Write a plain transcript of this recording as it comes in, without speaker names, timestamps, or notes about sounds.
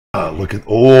Look at,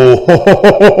 oh.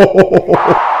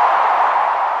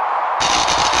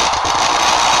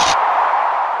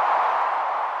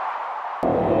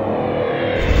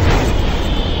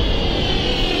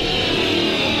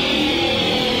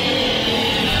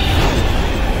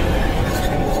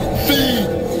 Feed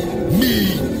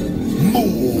me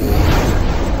more.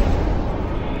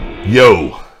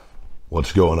 Yo,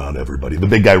 what's going on, everybody? The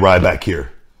Big Guy Ryback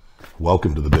here.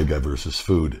 Welcome to the Big Guy versus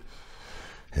Food.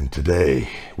 And today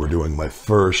we're doing my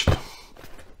first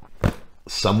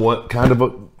somewhat kind of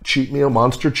a cheat meal,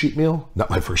 monster cheat meal. Not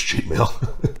my first cheat meal.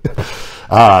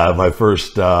 My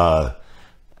first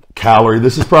calorie.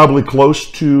 This is probably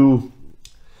close to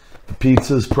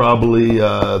pizza's probably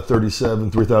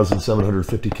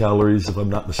 3,750 calories, if I'm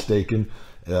not mistaken.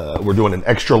 We're doing an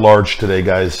extra large today,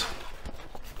 guys.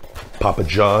 Papa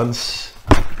John's.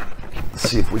 Let's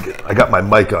see if we get, I got my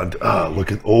mic on.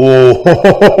 Look at, oh.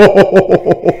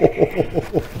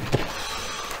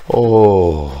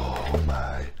 Oh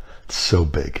my, it's so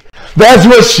big. That's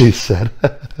what she said.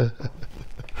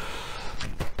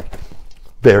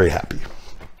 Very happy.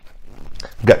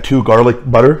 Got 2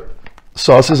 garlic butter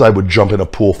sauces. I would jump in a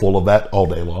pool full of that all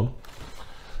day long.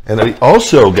 And I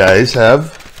also, guys,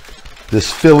 have this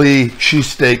Philly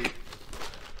cheesesteak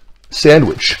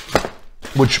sandwich,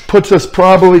 which puts us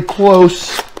probably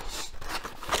close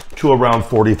to around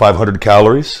 4,500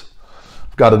 calories.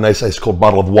 Got a nice ice cold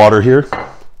bottle of water here.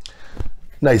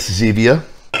 Nice Zevia.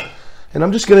 And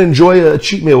I'm just gonna enjoy a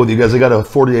cheat meal with you guys. I got a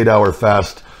 48-hour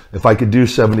fast. If I could do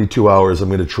 72 hours, I'm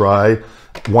gonna try.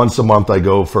 Once a month I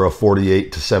go for a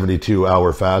 48 to 72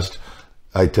 hour fast.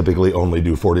 I typically only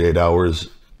do 48 hours.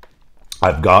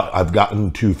 I've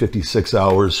gotten to 56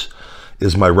 hours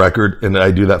is my record, and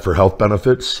I do that for health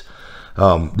benefits.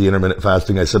 The intermittent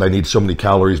fasting, I said I need so many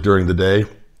calories during the day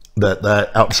that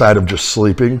outside of just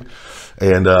sleeping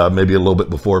and maybe a little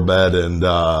bit before bed, and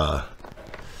I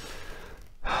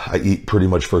eat pretty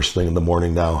much first thing in the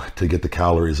morning now to get the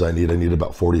calories I need. I need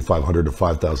about 4,500 to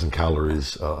 5,000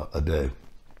 calories a day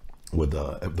with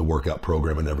the workout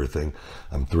program and everything.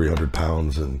 I'm 300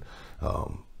 pounds, and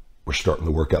we're starting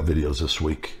the workout videos this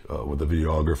week with a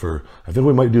videographer. I think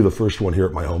we might do the first one here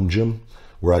at my home gym,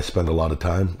 where I spend a lot of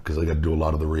time because I got to do a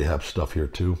lot of the rehab stuff here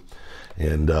too,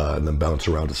 and then bounce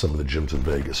around to some of the gyms in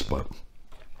Vegas. But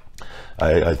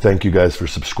I thank you guys for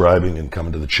subscribing and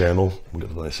coming to the channel. We got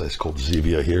a nice ice cold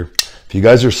Zevia here. If you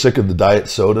guys are sick of the diet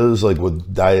sodas, like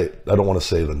with diet, I don't want to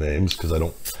say the names because I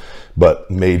don't,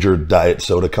 but major diet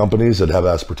soda companies that have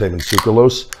aspartame and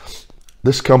sucralose,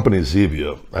 this company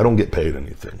Zevia, I don't get paid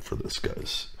anything for this,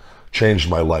 guys. Changed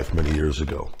my life many years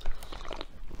ago.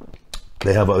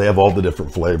 They have all the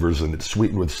different flavors, and it's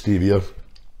sweetened with stevia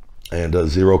and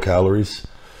 0 calories,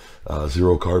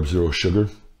 0 carbs, 0 sugar.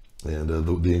 And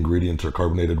the ingredients are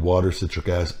carbonated water, citric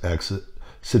acid,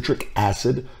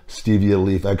 stevia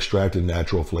leaf extract, and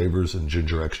natural flavors, and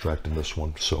ginger extract in this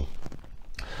one. So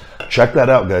check that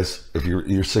out, guys. If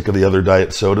you're sick of the other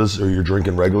diet sodas, or you're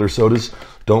drinking regular sodas,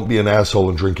 don't be an asshole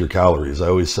and drink your calories. I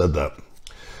always said that.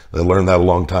 I learned that a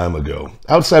long time ago.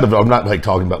 Outside of it, I'm not like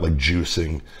talking about like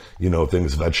juicing, you know,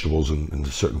 things, vegetables and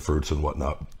certain fruits and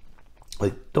whatnot.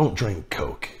 Like, don't drink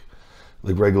Coke,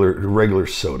 like regular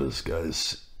sodas,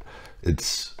 guys.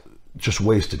 It's just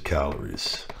wasted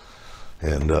calories.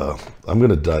 And I'm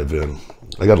gonna dive in.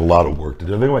 I got a lot of work to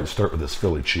do. I think I might start with this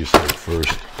Philly cheesesteak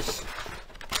first.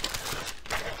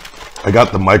 I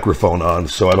got the microphone on,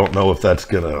 so I don't know if that's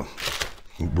gonna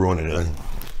ruin anything.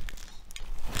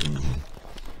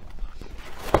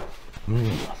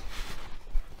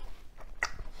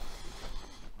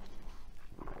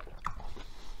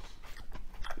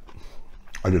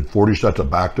 I did 40 sets of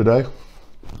back today.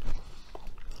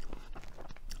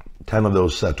 10 of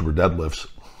those sets were deadlifts.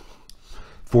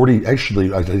 40,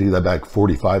 actually, I did that back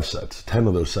 45 sets. 10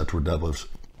 of those sets were deadlifts.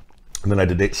 And then I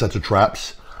did 8 sets of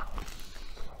traps.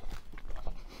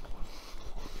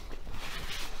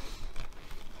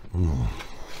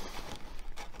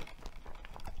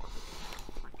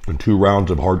 And 2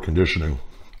 rounds of hard conditioning.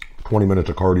 20 minutes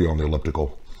of cardio on the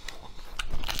elliptical.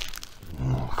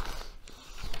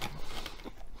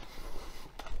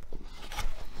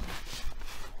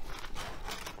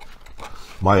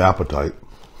 My appetite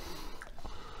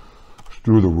is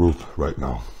through the roof right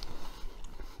now.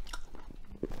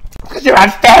 Because you're on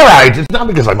steroids. It's not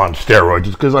because I'm on steroids.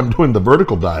 It's because I'm doing the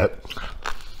vertical diet.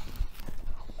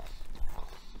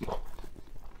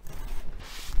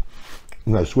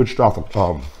 And I switched off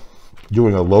of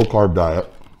doing a low carb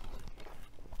diet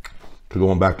to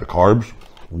going back to carbs.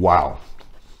 Wow.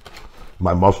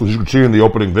 My muscles, you can see in the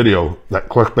opening video, that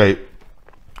clickbait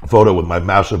photo with my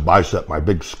massive bicep, my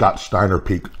big Scott Steiner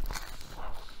peak.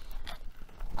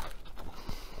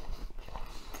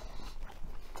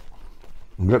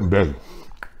 I'm getting big.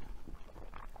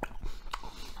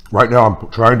 Right now, I'm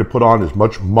trying to put on as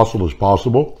much muscle as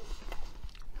possible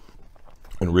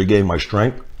and regain my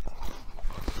strength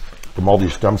from all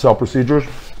these stem cell procedures.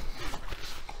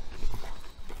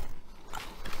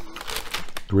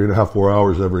 3.5, 4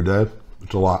 hours every day.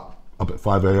 It's a lot. Up at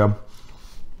 5 a.m.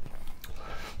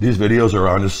 These videos are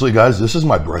honestly, guys, this is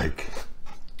my break.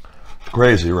 It's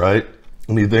crazy, right?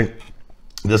 And you think,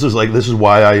 this is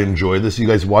why I enjoy this. You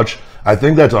guys watch. I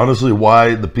think that's honestly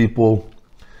why the people,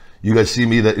 you guys see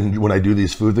me that when I do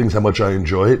these food things, how much I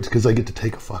enjoy it. It's because I get to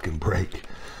take a fucking break.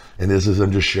 And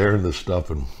I'm just sharing this stuff,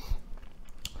 and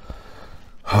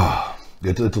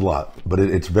it's a lot, but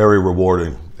it's very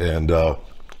rewarding. And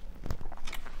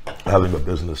having a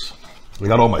business, we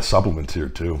got all my supplements here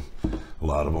too, a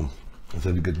lot of them. I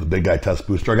said you get the Big Guy Test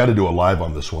Booster. I got to do a live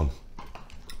on this one.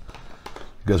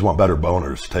 You guys want better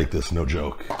boners? Take this, no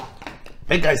joke.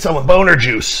 Big Guy selling boner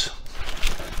juice.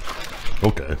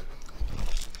 Okay.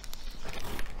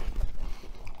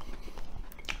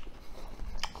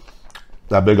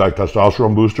 That Big Guy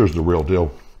Testosterone Booster is the real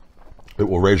deal. It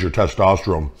will raise your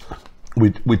testosterone.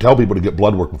 We tell people to get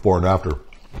blood work before and after.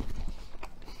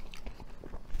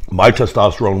 My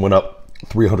testosterone went up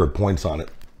 300 points on it.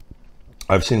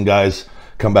 I've seen guys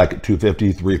come back at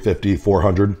 250, 350,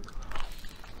 400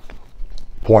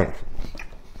 points.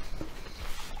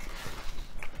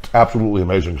 Absolutely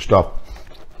amazing stuff.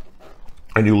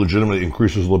 And you legitimately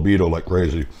increases libido like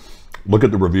crazy. Look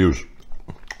at the reviews.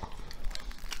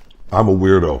 I'm a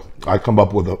weirdo. I come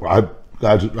up with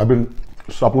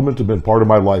supplements have been part of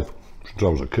my life since I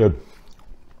was a kid.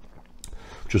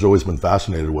 Just always been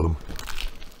fascinated with them.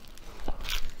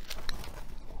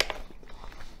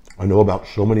 I know about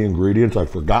so many ingredients.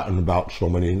 I've forgotten about so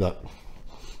many that I'm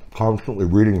constantly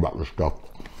reading about this stuff.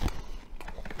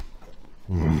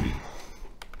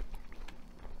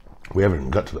 We haven't even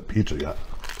got to the pizza yet.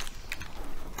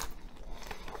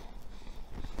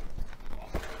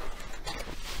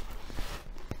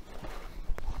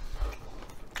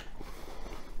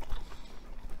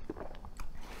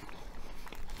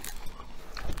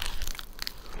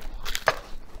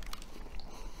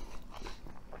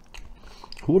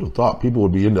 Who would have thought people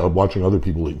would be into watching other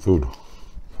people eat food?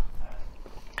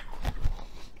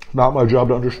 Not my job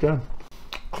to understand.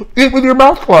 Eat with your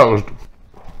mouth closed.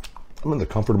 I'm in the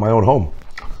comfort of my own home.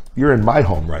 You're in my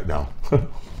home right now.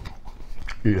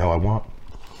 Eat how I want.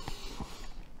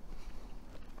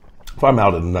 If I'm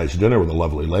out at a nice dinner with a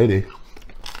lovely lady,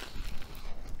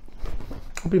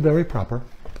 I'll be very proper.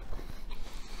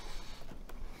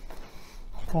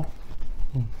 Oh.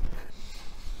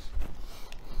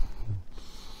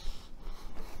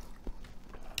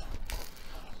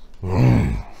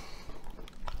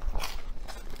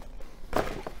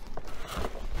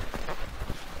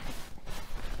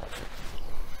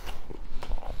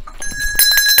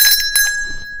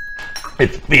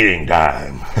 It's feeding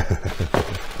time.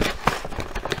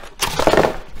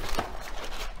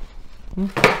 Get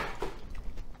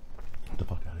the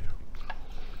fuck out of here.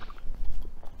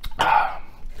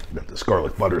 Got this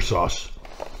garlic butter sauce.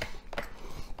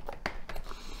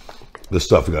 This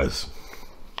stuff, guys,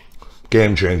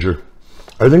 game changer.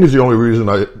 I think it's the only reason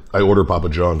I order Papa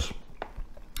John's.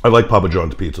 I like Papa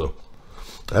John's pizza.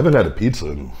 I haven't had a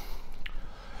pizza in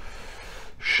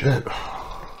shit.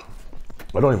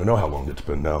 I don't even know how long it's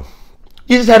been now.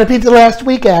 You just had a pizza last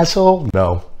week, asshole.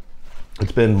 No,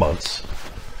 it's been months,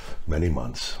 many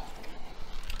months.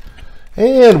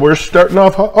 And we're starting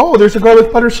off. Oh, there's a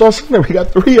garlic butter sauce in there. We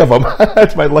got 3 of them.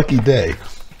 That's my lucky day.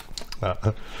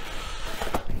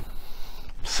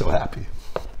 So happy.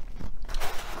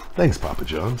 Thanks, Papa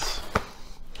John's.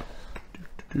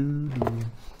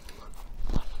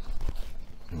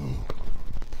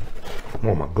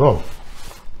 Oh my God.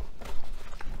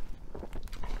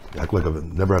 Act like I've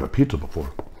never had a pizza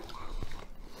before.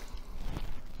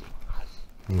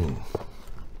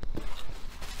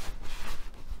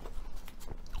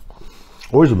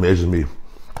 Always amazes me.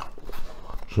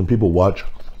 Some people watch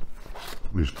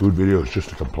these food videos just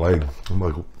to complain. I'm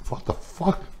like, what the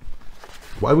fuck?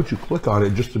 Why would you click on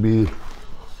it just to be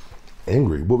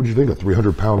angry? What would you think, a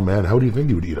 300-pound man? How do you think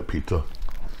he would eat a pizza?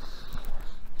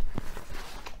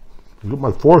 Look at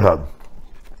my forehead.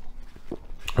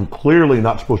 I'm clearly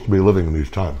not supposed to be living in these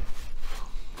times.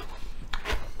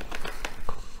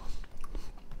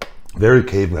 Very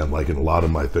caveman-like in a lot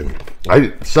of my things.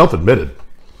 I self-admitted.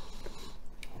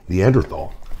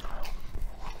 Neanderthal.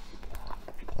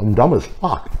 I'm dumb as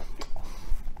fuck.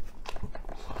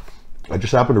 I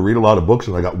just happened to read a lot of books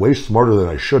and I got way smarter than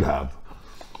I should have.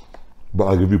 But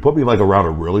like, if you put me like around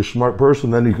a really smart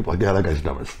person, then you could like, yeah, that guy's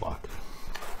dumb as fuck.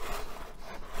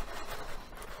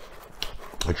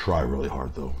 I try really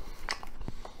hard though.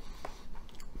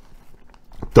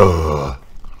 Duh.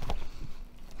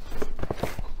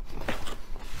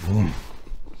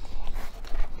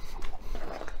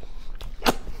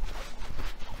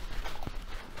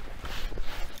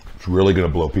 It's really going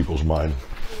to blow people's mind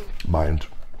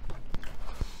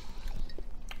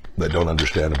that don't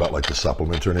understand about like the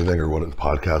supplements or anything, or what the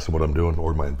podcast and what I'm doing,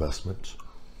 or my investments,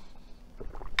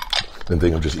 and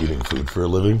think I'm just eating food for a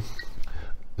living.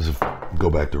 As if go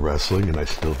back to wrestling and I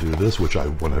still do this, which I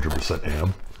 100%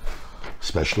 am,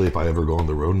 especially if I ever go on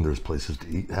the road and there's places to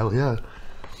eat. Hell yeah,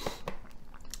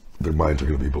 their minds are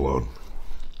going to be blown.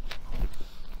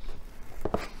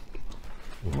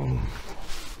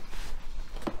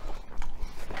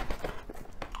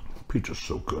 Pizza's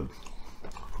so good.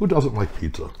 Who doesn't like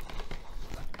pizza?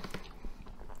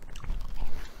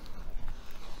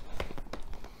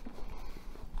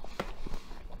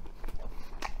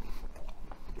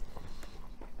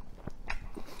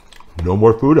 No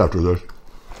more food after this.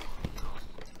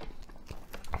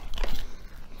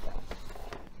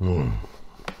 We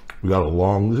got a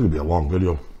long, this is gonna be a long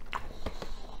video.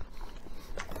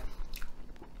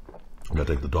 I'm gonna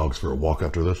take the dogs for a walk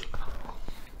after this.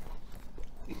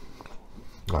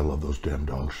 I love those damn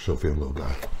dogs. Sophie and little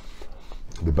guy.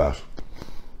 The best.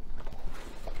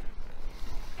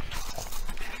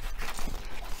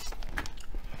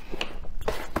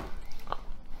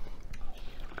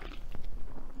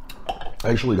 I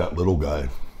actually got little guy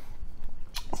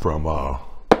from I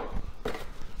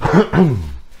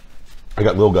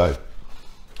got little guy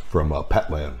from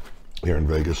Petland here in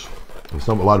Vegas. And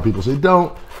a lot of people say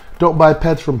don't buy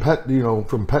pets from pet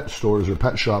stores or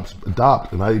pet shops.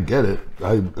 Adopt, and I get it.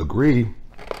 I agree.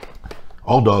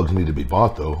 All dogs need to be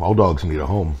bought, though. All dogs need a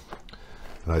home.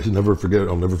 And I should never forget.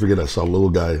 I'll never forget. I saw a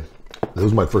little guy. This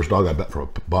was my first dog I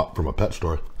bought from a pet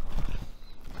store.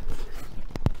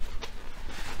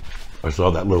 I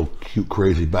saw that little cute,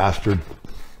 crazy bastard.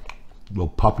 Little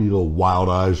puppy, little wild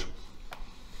eyes.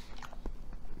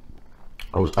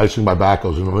 I was icing my back. I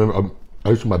was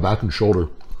icing my back and shoulder.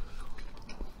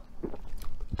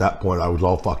 At that point, I was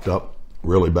all fucked up,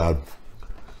 really bad.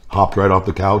 Hopped right off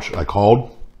the couch. I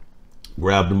called,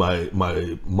 grabbed my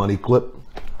money clip,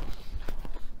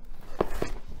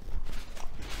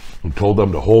 and told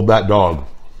them to hold that dog.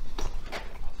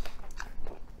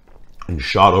 And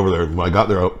shot over there. When I got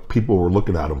there, people were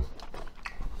looking at him.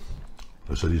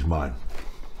 I said, he's mine.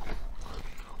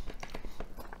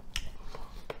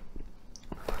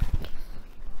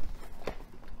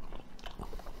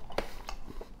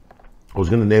 I was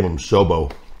going to name him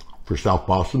Sobo for South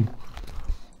Boston.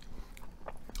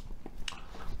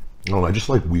 No, I just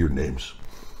like weird names.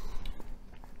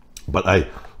 But I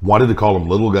wanted to call him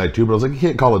Little Guy too, but I was like, you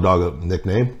can't call a dog a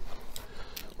nickname.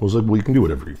 I was like, well, you can do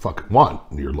whatever you fucking want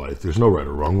in your life. There's no right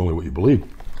or wrong, only what you believe.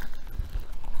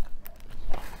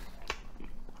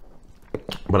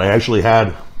 But I actually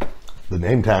had the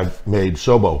name tag made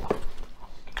Sobo.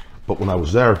 But when I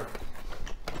was there,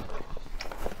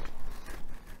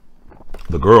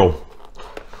 the girl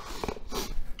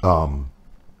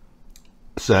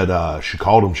said, she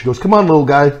called him. She goes, come on, little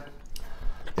guy.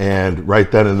 And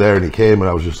right then and there, and he came, and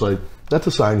I was just like, that's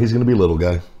a sign he's going to be little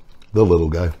guy. The little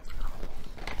guy.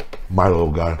 My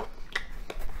little guy.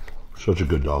 Such a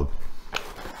good dog.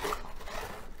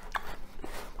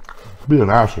 Be an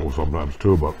asshole sometimes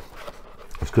too, but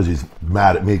it's because he's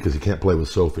mad at me because he can't play with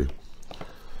Sophie.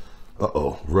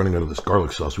 Uh-oh, running out of this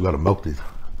garlic sauce. We got to melt these.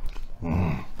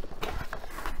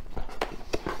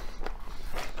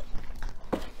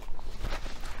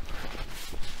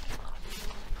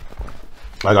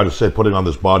 I got to say, putting on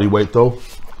this body weight though,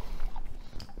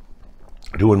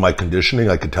 doing my conditioning,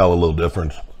 I could tell a little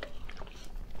difference.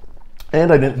 And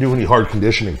I didn't do any hard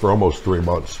conditioning for almost 3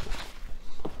 months.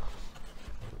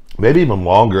 Maybe even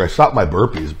longer. I stopped my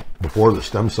burpees before the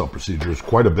stem cell procedures,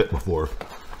 quite a bit before.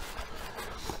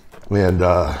 And,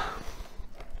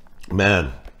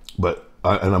 man,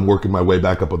 and I'm working my way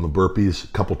back up on the burpees a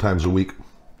couple times a week,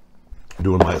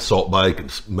 doing my assault bike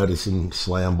and medicine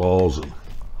slam balls. And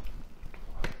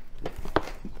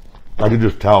I could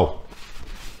just tell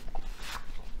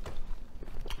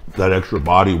that extra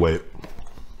body weight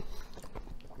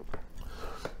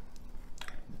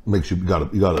makes you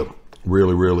gotta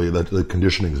really, that the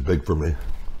conditioning is big for me.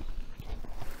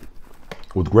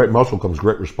 With great muscle comes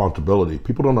great responsibility.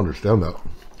 People don't understand that.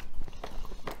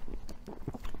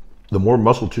 The more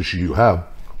muscle tissue you have,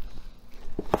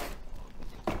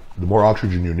 the more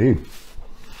oxygen you need.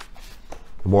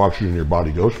 The more oxygen your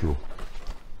body goes through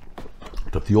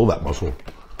to fuel that muscle.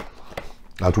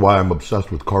 That's why I'm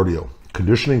obsessed with cardio.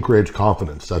 Conditioning creates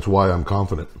confidence. That's why I'm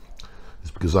confident.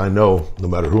 is because I know no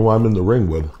matter who I'm in the ring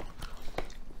with,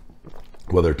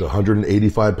 whether it's a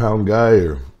 185-pound guy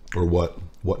or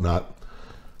whatnot,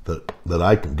 that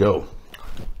I can go.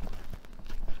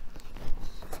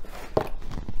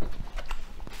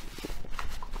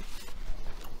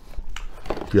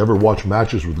 If you ever watch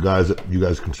matches with guys that you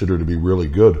guys consider to be really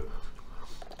good,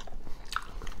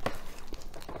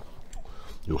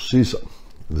 you'll see some.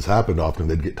 This happened often,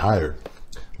 they'd get tired.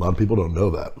 A lot of people don't know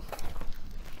that.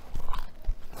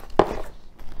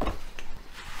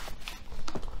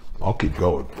 I'll keep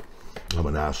going. I'm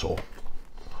an asshole.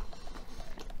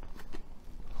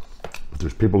 If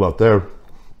there's people out there,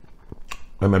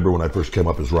 I remember when I first came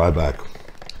up as Ryback,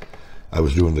 I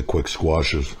was doing the quick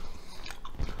squashes.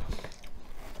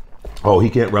 Oh,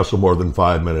 he can't wrestle more than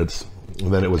 5 minutes.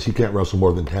 And then it was, he can't wrestle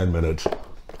more than 10 minutes.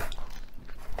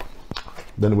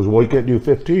 Then it was, well, he can't do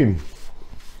 15.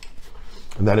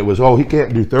 And then it was, oh, he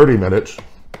can't do 30 minutes.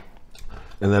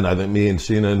 And then I think me and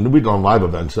Cena, and we'd gone live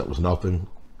events, that was nothing,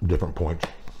 different points.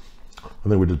 I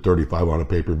think we did 35 on a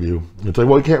pay-per-view. It's like,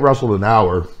 well, he can't wrestle an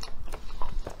hour.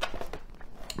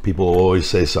 People always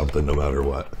say something no matter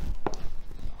what.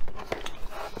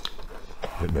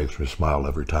 It makes me smile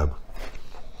every time.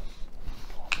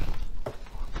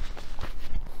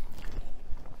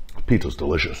 Pizza's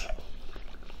delicious.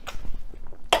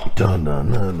 Dun, dun,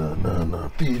 dun, dun, dun, dun.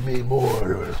 Feed me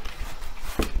more.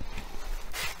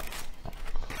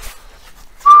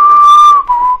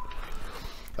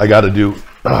 I got to do,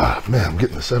 man, I'm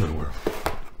getting this everywhere.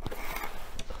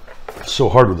 It's so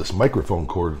hard with this microphone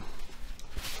cord.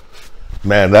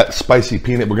 Man, that spicy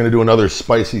peanut, we're going to do another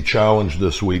spicy challenge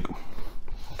this week.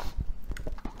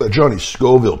 That Johnny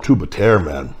Scoville tube of tear,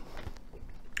 man.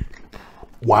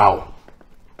 Wow.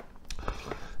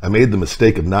 I made the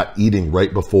mistake of not eating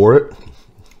right before it,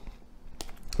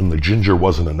 and the ginger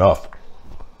wasn't enough.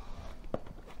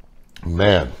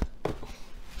 Man,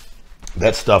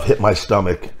 that stuff hit my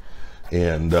stomach,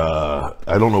 and I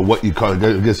don't know what you call it.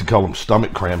 I guess you call them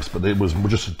stomach cramps, but it was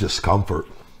just a discomfort.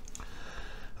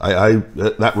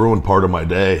 That ruined part of my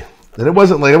day, and it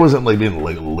wasn't like being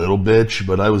like a little bitch,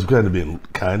 but I was kind of being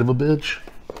kind of a bitch.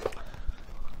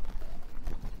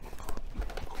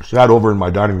 Sat over in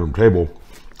my dining room table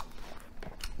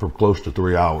for close to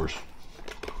 3 hours.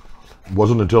 It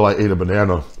wasn't until I ate a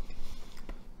banana,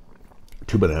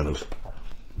 2 bananas,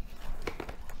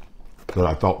 that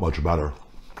I felt much better.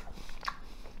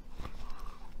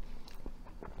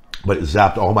 But it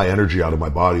zapped all my energy out of my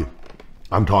body.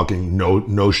 I'm talking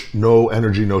no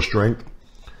energy, no strength.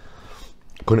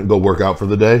 Couldn't go work out for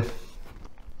the day.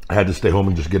 I had to stay home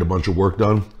and just get a bunch of work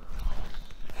done.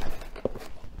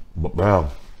 But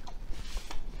wow.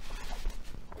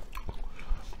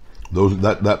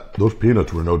 Those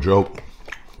peanuts were no joke.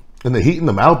 And the heat in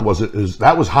the mouth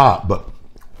that was hot, but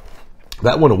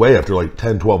that went away after like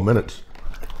 10, 12 minutes.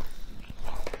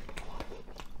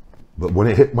 But when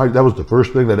it hit that was the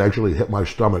first thing that actually hit my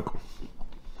stomach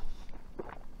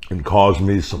and caused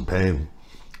me some pain.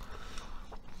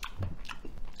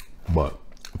 But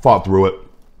fought through it,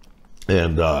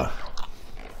 and I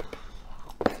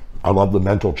love the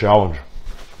mental challenge.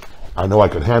 I know I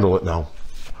can handle it now.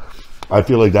 I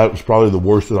feel like that was probably the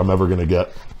worst that I'm ever going to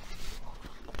get,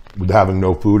 with having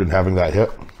no food and having that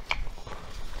hit.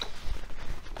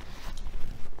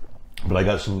 But I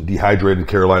got some dehydrated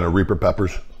Carolina Reaper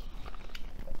peppers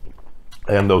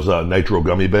and those nitro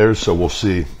gummy bears, so we'll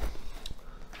see.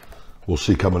 We'll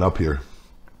see coming up here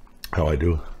how I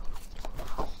do.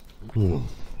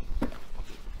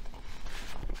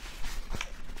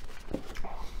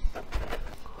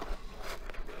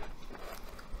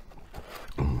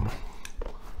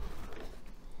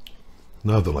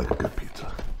 Nothing like a good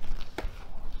pizza.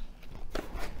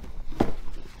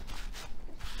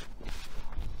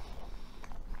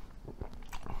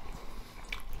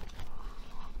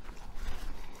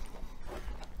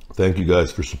 Thank you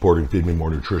guys for supporting Feed Me More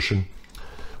Nutrition.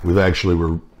 We've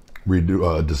actually, we're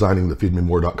designing the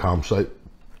feedmemore.com site.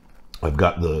 I've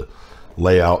got the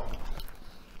layout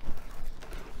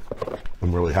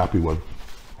I'm really happy with.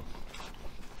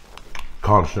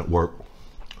 Constant work,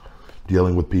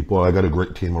 dealing with people. I got a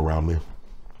great team around me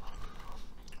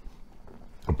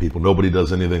of people. Nobody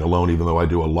does anything alone, even though I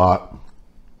do a lot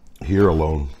here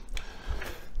alone.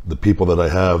 The people that I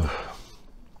have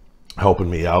helping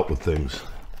me out with things,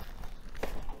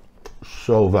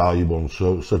 so valuable and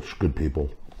such good people.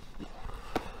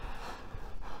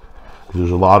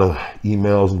 There's a lot of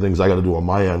emails and things I got to do on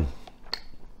my end.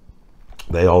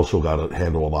 They also got to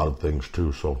handle a lot of things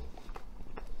too, so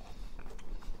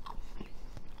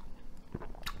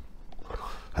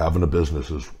having a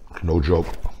business is no joke.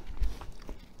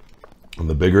 And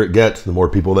the bigger it gets, the more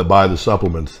people that buy the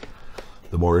supplements,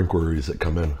 the more inquiries that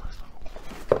come in.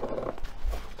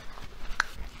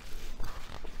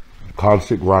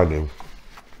 Constant grinding.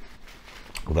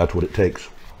 Well, that's what it takes.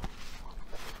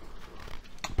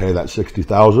 Pay that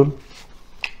 $60,000.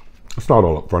 It's not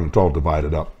all up front, it's all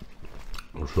divided up.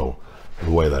 So the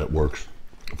way that it works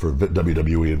for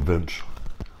WWE and Vince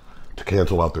to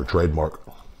cancel out their trademark.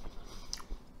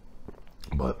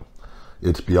 But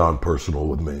it's beyond personal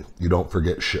with me. You don't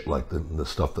forget shit like the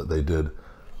stuff that they did.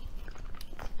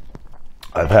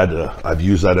 I've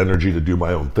used that energy to do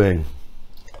my own thing.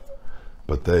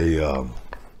 But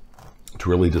it's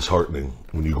really disheartening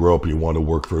when you grow up and you want to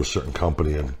work for a certain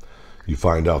company and you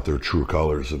find out their true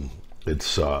colors, and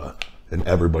it's and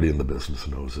everybody in the business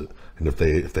knows it. And if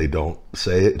they don't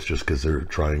say it, it's just because they're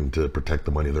trying to protect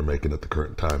the money they're making at the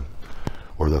current time,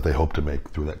 or that they hope to make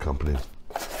through that company.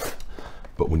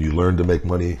 But when you learn to make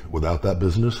money without that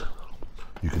business,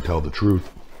 you can tell the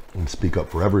truth and speak up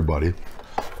for everybody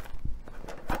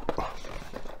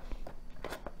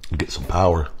and get some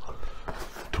power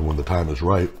to when the time is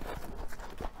right.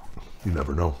 You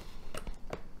never know.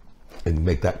 And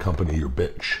make that company your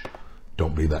bitch.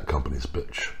 Don't be that company's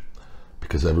bitch.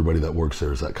 Because everybody that works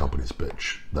there is that company's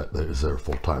bitch. That is there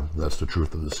full time. That's the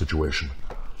truth of the situation.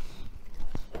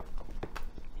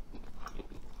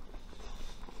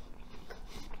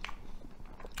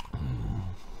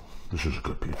 This is a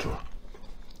good pizza.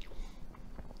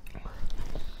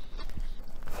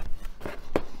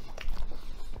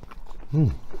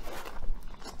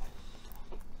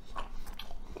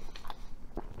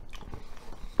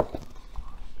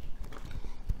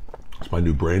 It's my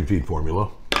new brain feed formula.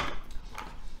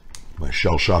 My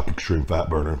Shell Shock Extreme Fat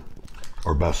Burner.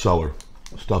 Our bestseller.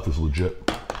 Stuff is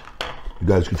legit. You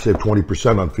guys can save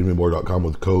 20% on feedmemore.com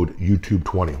with code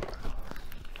YouTube20.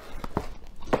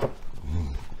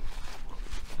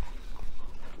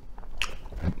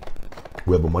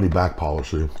 We have a money back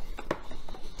policy.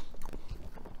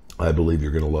 I believe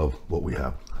you're going to love what we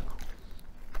have.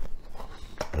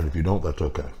 And if you don't, that's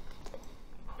okay.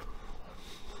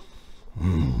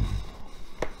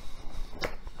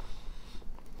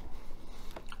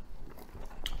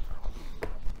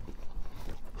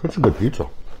 Such a good pizza. I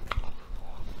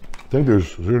think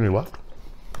is there any left?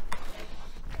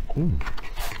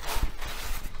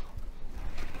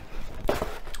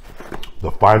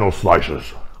 The final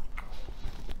slices.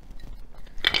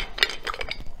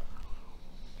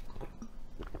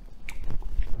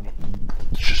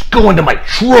 Just go into my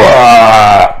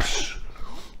traps.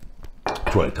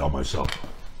 That's what I tell myself.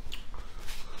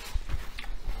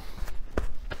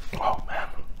 Oh man.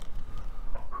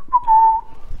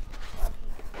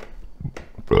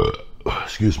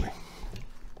 Excuse me.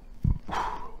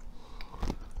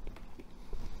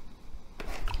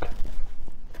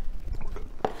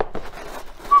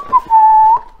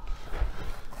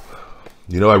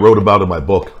 You know, I wrote about in my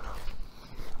book,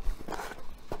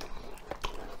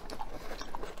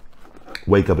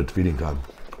 Wake Up, It's Feeding Time,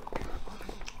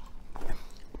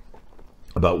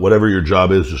 about whatever your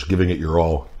job is, just giving it your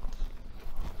all.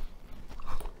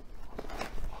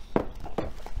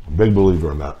 Big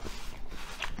believer in that.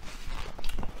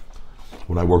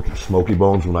 When I worked at Smoky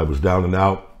Bones, when I was down and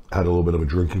out, had a little bit of a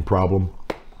drinking problem,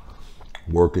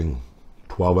 working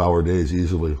 12-hour days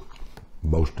easily,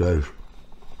 most days.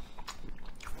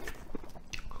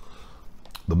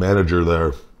 The manager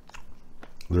there,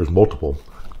 there's multiple,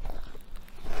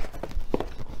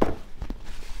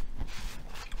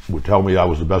 would tell me I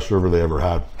was the best server they ever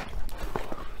had.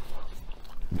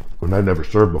 And I never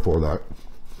served before that.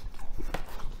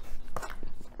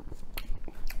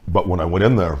 But when I went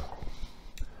in there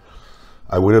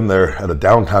at a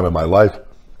downtime in my life,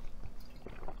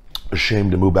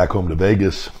 ashamed to move back home to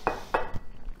Vegas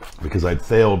because I'd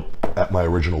failed at my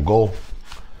original goal.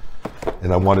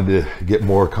 And I wanted to get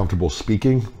more comfortable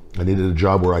speaking. I needed a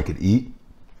job where I could eat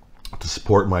to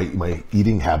support my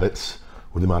eating habits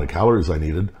with the amount of calories I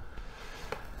needed.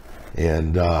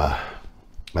 And I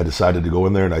decided to go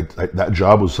in there, and that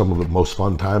job was some of the most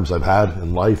fun times I've had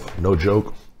in life, no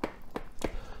joke.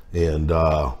 And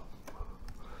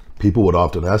people would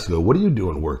often ask, go, what are you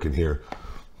doing working here?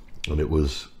 And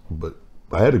but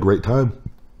I had a great time.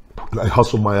 I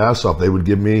hustled my ass off. They would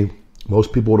give me,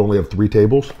 most people would only have 3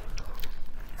 tables.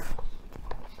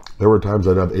 There were times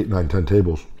I'd have 8, 9, 10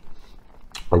 tables.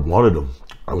 I wanted them.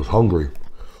 I was hungry.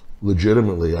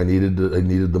 Legitimately, I needed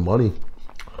the money.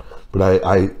 But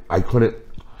I couldn't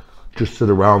just sit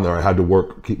around there. I had to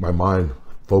work, keep my mind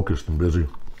focused and busy.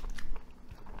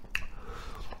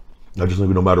 I just think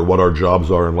no matter what our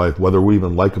jobs are in life, whether we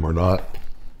even like them or not,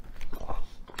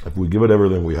 if we give it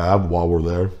everything we have while we're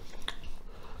there,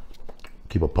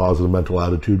 keep a positive mental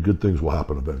attitude, good things will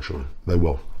happen eventually. They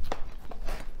will.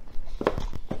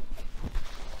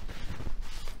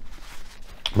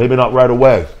 Maybe not right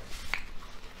away,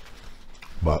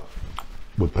 but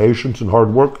with patience and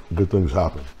hard work, good things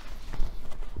happen.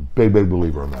 Big, big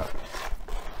believer in that.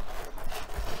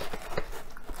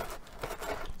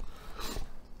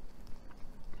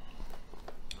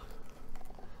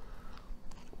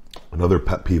 Another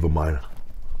pet peeve of mine.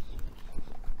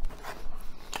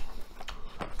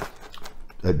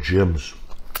 At gyms.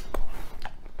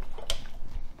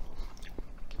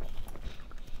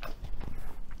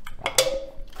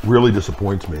 Really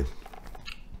disappoints me.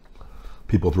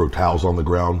 People throw towels on the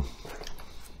ground,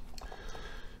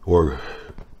 or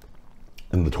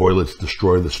in the toilets,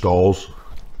 destroy the stalls.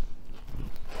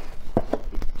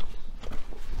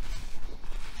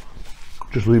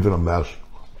 Just leaving a mess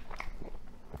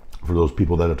for those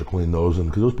people that have to clean those, and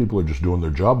because those people are just doing their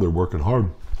job, they're working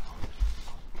hard.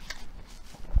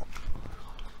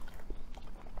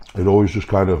 It always just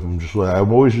kind of,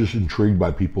 I'm always just intrigued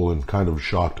by people and kind of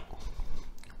shocked.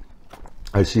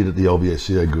 I see it at the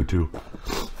LVAC I go to.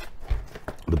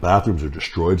 The bathrooms are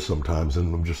destroyed sometimes,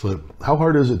 and I'm just like, how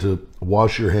hard is it to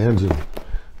wash your hands and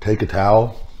take a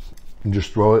towel and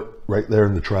just throw it right there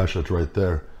in the trash that's right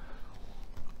there?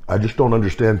 I just don't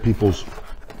understand people's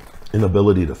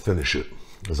inability to finish it,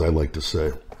 as I like to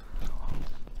say.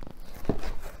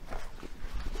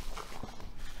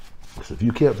 So if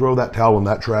you can't throw that towel in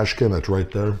that trash can that's right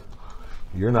there,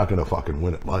 you're not going to fucking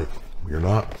win at life. You're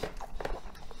not.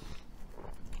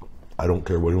 I don't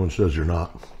care what anyone says, you're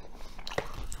not.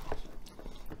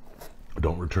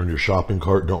 Don't return your shopping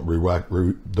cart. Don't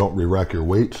re-rack your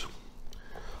weights.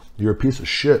 You're a piece of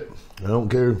shit. I don't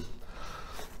care if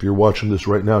you're watching this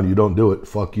right now and you don't do it.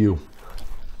 Fuck you.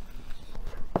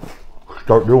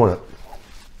 Start doing it.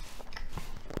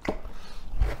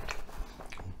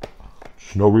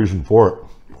 There's no reason for it.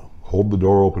 Hold the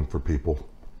door open for people.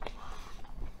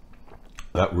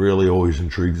 That really always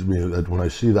intrigues me. That when I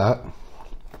see that,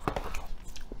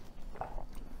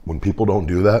 when people don't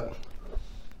do that,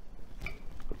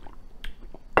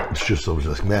 it's just always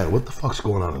like, man, what the fuck's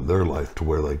going on in their life to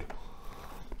where, like,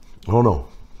 I don't know.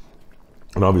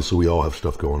 And obviously we all have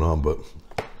stuff going on, but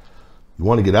you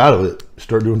want to get out of it,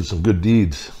 start doing some good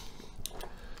deeds.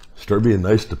 Start being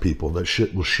nice to people. That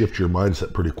shit will shift your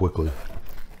mindset pretty quickly.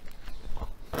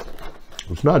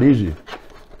 It's not easy.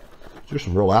 There's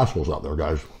some real assholes out there,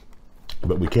 guys.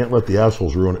 But we can't let the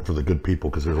assholes ruin it for the good people,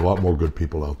 because there's a lot more good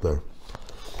people out there.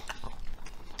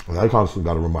 And I constantly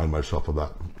got to remind myself of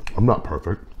that. I'm not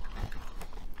perfect.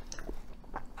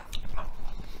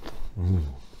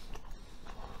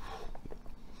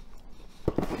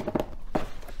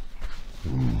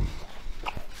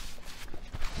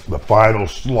 The final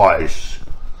slice.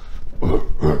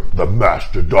 The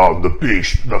mastodon, the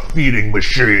beast, the feeding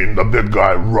machine, the big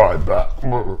guy right back.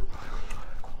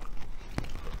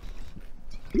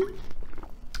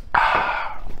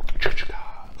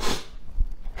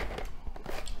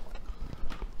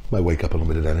 Might wake up a little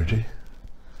bit of energy.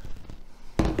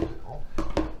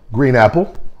 Green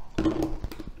apple.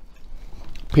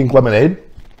 Pink lemonade.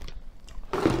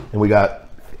 And we got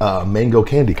mango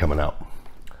candy coming out.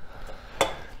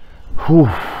 Whew.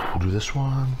 We'll do this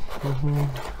one.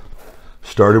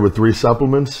 Started with 3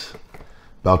 supplements.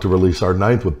 About to release our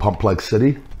 9th with Pumplex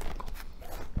City.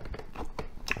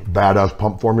 Badass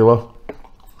pump formula.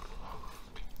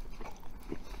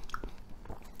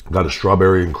 Got a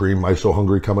strawberry and cream ISO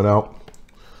Hungry coming out.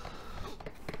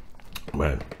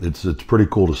 Man, it's pretty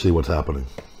cool to see what's happening.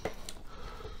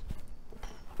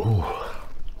 Ooh.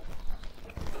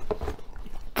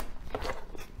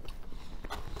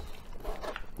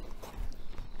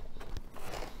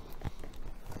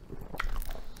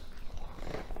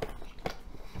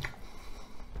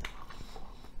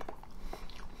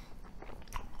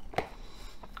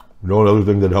 You know another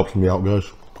thing that helps me out,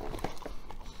 guys?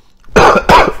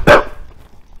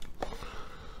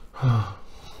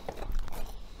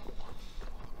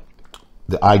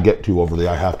 The I get to over the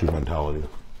I have to mentality.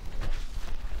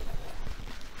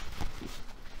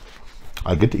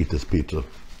 I get to eat this pizza.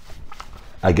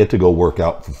 I get to go work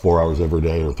out for 4 hours every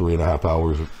day, or 3.5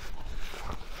 hours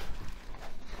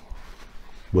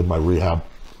with my rehab.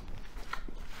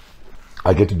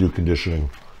 I get to do conditioning.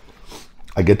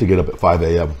 I get to get up at 5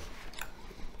 a.m.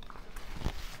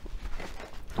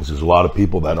 There's a lot of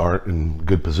people that aren't in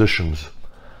good positions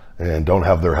and don't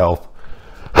have their health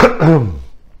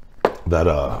that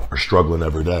are struggling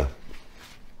every day.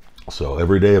 So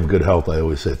every day of good health, I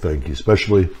always say thank you,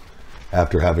 especially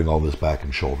after having all this back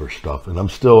and shoulder stuff. And I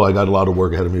got a lot of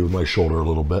work ahead of me with my shoulder a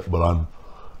little bit, but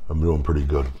I'm doing pretty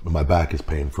good. My back is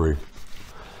pain-free.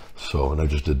 So, and I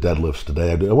just did deadlifts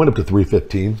today. I went up to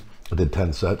 315. I did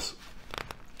 10 sets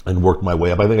and worked my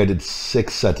way up. I think I did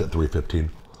 6 sets at 315.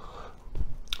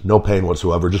 No pain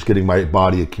whatsoever. Just getting my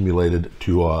body accumulated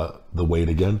to the weight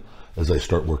again as I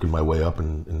start working my way up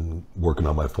and working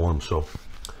on my form. So,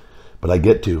 but I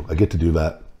get to do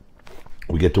that.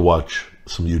 We get to watch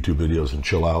some YouTube videos and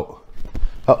chill out.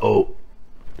 Uh-oh.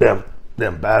 Damn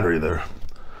battery there.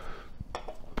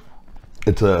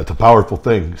 It's a powerful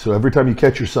thing. So every time you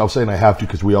catch yourself saying I have to,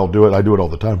 because we all do it, I do it all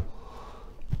the time.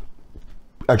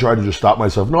 I try to just stop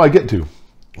myself. No, I get to.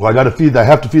 Well, I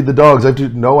have to feed the dogs.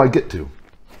 No, I get to.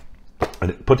 And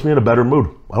it puts me in a better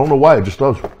mood. I don't know why, it just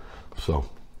does. So,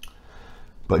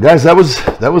 but guys, that was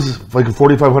like a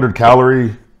 4,500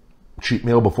 calorie cheat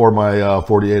meal before my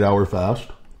 48-hour fast.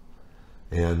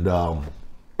 And I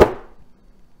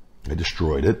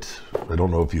destroyed it. I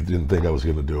don't know if you didn't think I was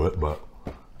going to do it, but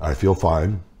I feel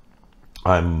fine.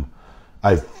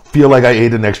 I feel like I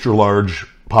ate an extra large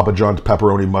Papa John's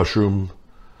pepperoni, mushroom,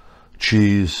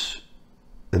 cheese,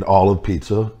 and olive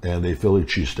pizza and a Philly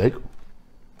cheesesteak.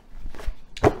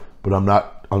 But I'm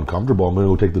not uncomfortable. I'm going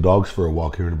to go take the dogs for a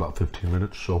walk here in about 15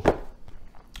 minutes. So,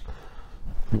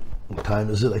 what time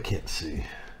is it? I can't see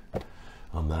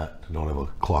on that. I don't have a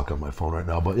clock on my phone right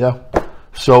now, but yeah.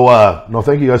 So, no,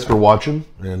 thank you guys for watching,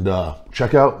 and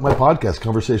check out my podcast,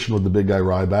 Conversation with the Big Guy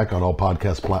Ryback, on all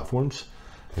podcast platforms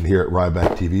and here at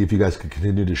Ryback TV. If you guys can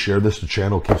continue to share this, the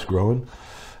channel keeps growing,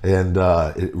 and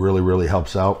it really, really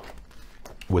helps out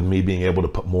with me being able to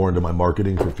put more into my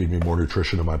marketing for Feed Me More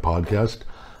Nutrition in my podcast.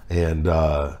 And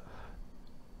the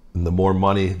more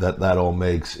money that all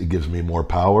makes, it gives me more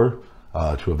power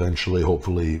to eventually,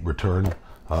 hopefully, return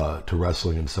to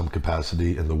wrestling in some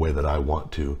capacity in the way that I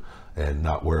want to, and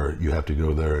not where you have to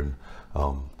go there and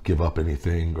give up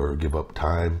anything or give up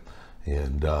time.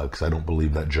 And because I don't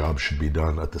believe that job should be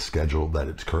done at the schedule that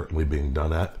it's currently being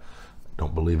done at.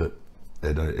 Don't believe it.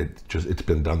 It's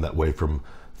been done that way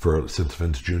since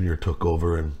Vince Jr. took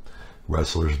over, and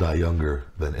wrestlers die younger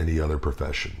than any other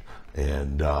profession.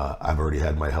 And I've already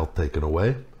had my health taken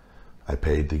away. I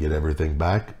paid to get everything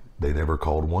back. They never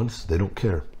called once. They don't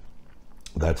care.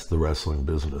 That's the wrestling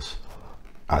business.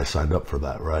 I signed up for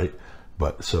that, right?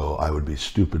 But so I would be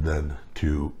stupid then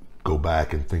to go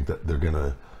back and think that they're going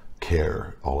to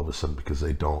care all of a sudden, because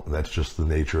they don't. And that's just the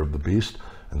nature of the beast,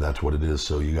 and that's what it is.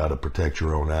 So you got to protect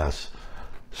your own ass.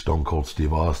 Stone Cold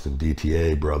Steve Austin,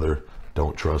 DTA, brother.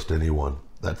 Don't trust anyone.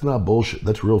 That's not bullshit.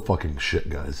 That's real fucking shit,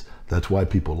 guys. That's why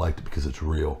people liked it, because it's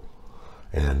real.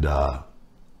 And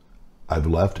I've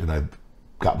left, and I've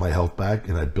got my health back,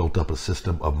 and I've built up a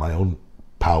system of my own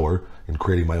power in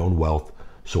creating my own wealth,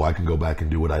 so I can go back and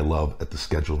do what I love at the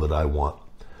schedule that I want,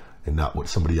 and not what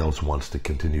somebody else wants to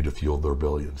continue to fuel their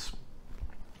billions.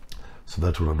 So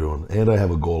that's what I'm doing. And I have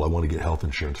a goal. I want to get health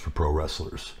insurance for pro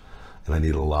wrestlers, and I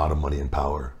need a lot of money and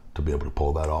power to be able to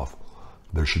pull that off.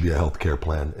 There should be a health care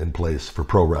plan in place for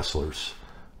pro wrestlers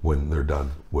when they're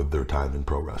done with their time in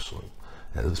pro wrestling,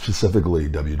 and specifically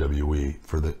WWE,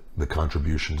 for the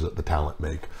contributions that the talent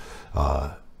make,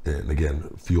 and again,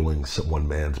 fueling one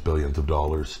man's billions of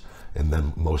dollars, and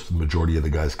then majority of the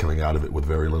guys coming out of it with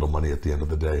very little money at the end of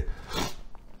the day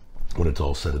when it's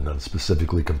all said and done,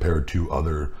 specifically compared to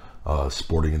other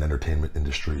sporting and entertainment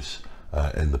industries,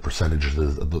 and the percentages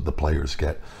the players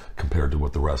get compared to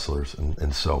what the wrestlers,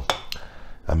 and so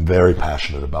I'm very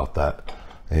passionate about that.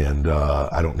 And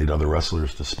I don't need other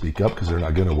wrestlers to speak up, because they're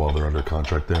not going to while they're under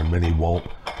contract there, and many won't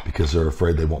because they're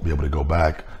afraid they won't be able to go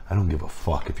back. I don't give a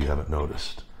fuck if you haven't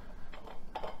noticed.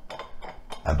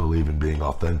 I believe in being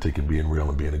authentic and being real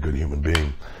and being a good human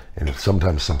being. And if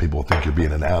sometimes some people think you're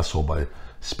being an asshole by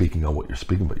speaking on what you're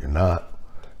speaking, but you're not.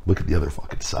 Look at the other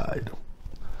fucking side.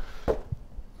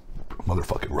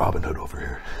 Motherfucking Robin Hood over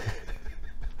here.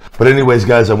 But anyways,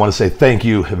 guys, I want to say thank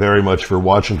you very much for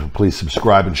watching. Please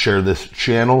subscribe and share this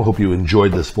channel. Hope you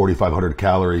enjoyed this 4,500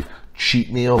 calorie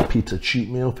cheat meal, pizza cheat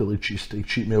meal, Philly cheesesteak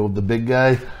cheat meal with the big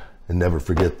guy. And never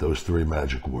forget those 3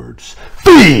 magic words.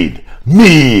 Feed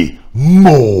me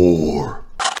more.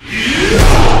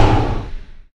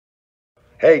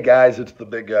 Hey guys, it's the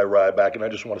Big Guy Ryback, and I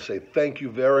just want to say thank you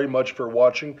very much for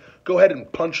watching. Go ahead and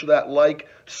punch that like,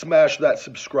 smash that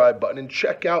subscribe button, and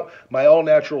check out my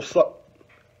all-natural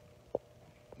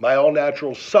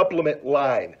supplement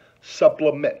line.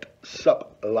 Supplement.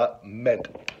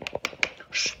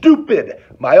 Stupid.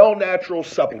 My all-natural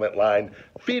supplement line.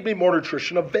 Feed Me More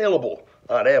Nutrition, available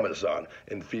on Amazon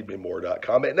and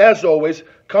feedmemore.com. And as always,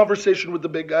 Conversation with the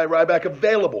Big Guy Ryback,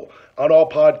 available on all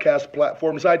podcast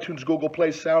platforms, iTunes, Google Play,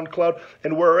 SoundCloud,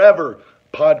 and wherever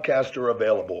podcasts are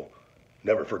available.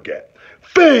 never forget,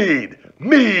 feed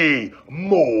me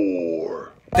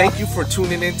more. Thank you for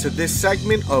tuning in to this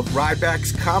segment of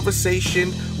Ryback's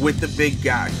Conversation with the Big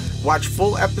Guy. Watch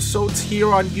full episodes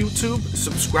here on YouTube.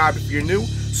 Subscribe if you're new.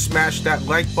 Smash that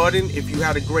like button if you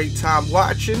had a great time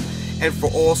watching. And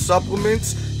for all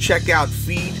supplements, check out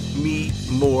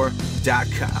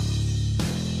feedmemore.com.